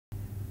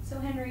So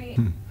Henry,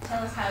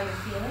 tell us how you're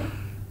feeling.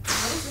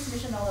 What is this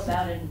mission all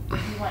about, and what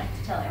do you want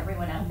to tell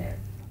everyone out there?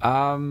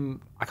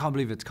 I can't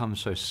believe it's come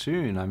so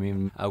soon. I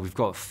mean, we've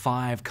got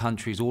 5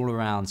 countries all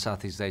around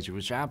Southeast Asia,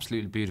 which are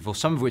absolutely beautiful,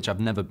 some of which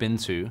I've never been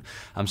to.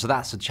 So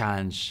that's a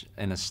challenge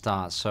in a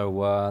start.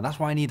 So that's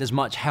why I need as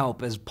much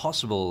help as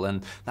possible,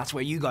 and that's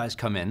where you guys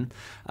come in.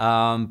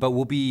 But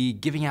we'll be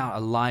giving out a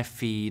live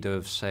feed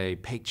of, say,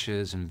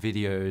 pictures and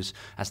videos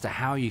as to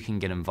how you can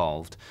get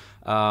involved.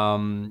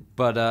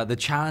 But the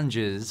challenge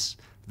is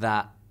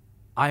that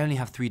I only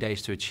have 3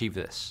 days to achieve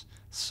this.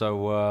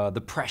 So the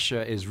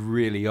pressure is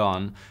really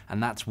on,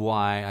 and that's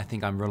why I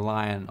think I'm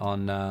reliant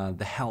on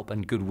the help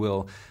and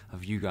goodwill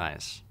of you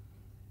guys.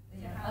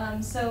 Yeah.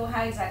 So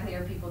how exactly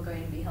are people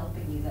going to be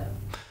helping you,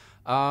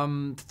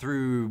 though?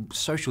 Through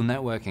social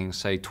networking,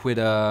 say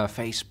Twitter,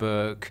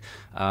 Facebook,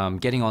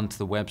 getting onto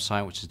the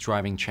website, which is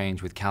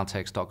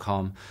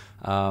drivingchangewithcaltex.com,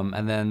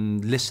 and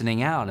then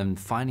listening out and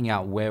finding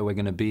out where we're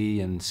going to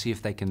be and see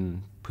if they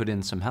can put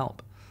in some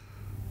help.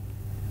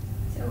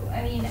 So,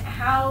 I mean,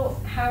 how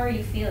are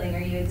you feeling?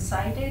 Are you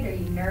excited? Are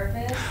you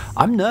nervous?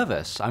 I'm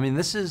nervous. I mean,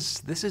 this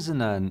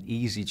isn't an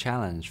easy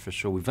challenge for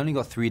sure. We've only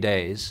got 3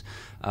 days,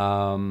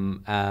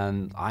 and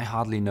I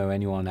hardly know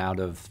anyone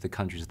out of the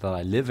countries that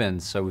I live in.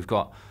 So we've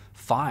got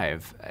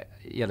 5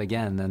 yet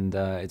again, and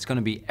it's going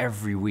to be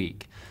every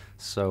week.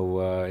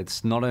 So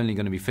it's not only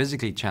going to be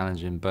physically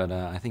challenging, but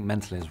I think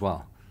mentally as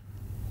well.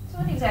 So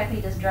what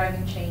exactly does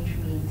driving change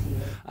mean to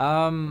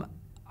you?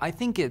 I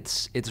think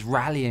it's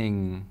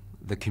rallying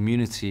the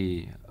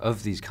community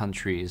of these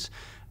countries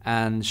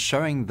and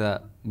showing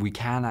that we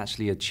can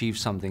actually achieve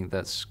something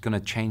that's going to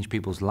change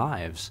people's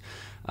lives,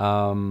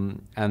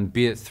 and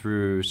be it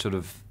through sort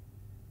of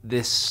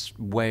this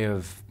way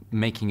of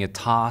making a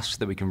task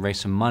that we can raise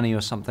some money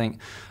or something.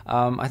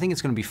 I think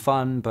it's going to be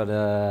fun, but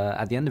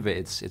at the end of it,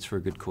 it's for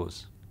a good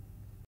cause.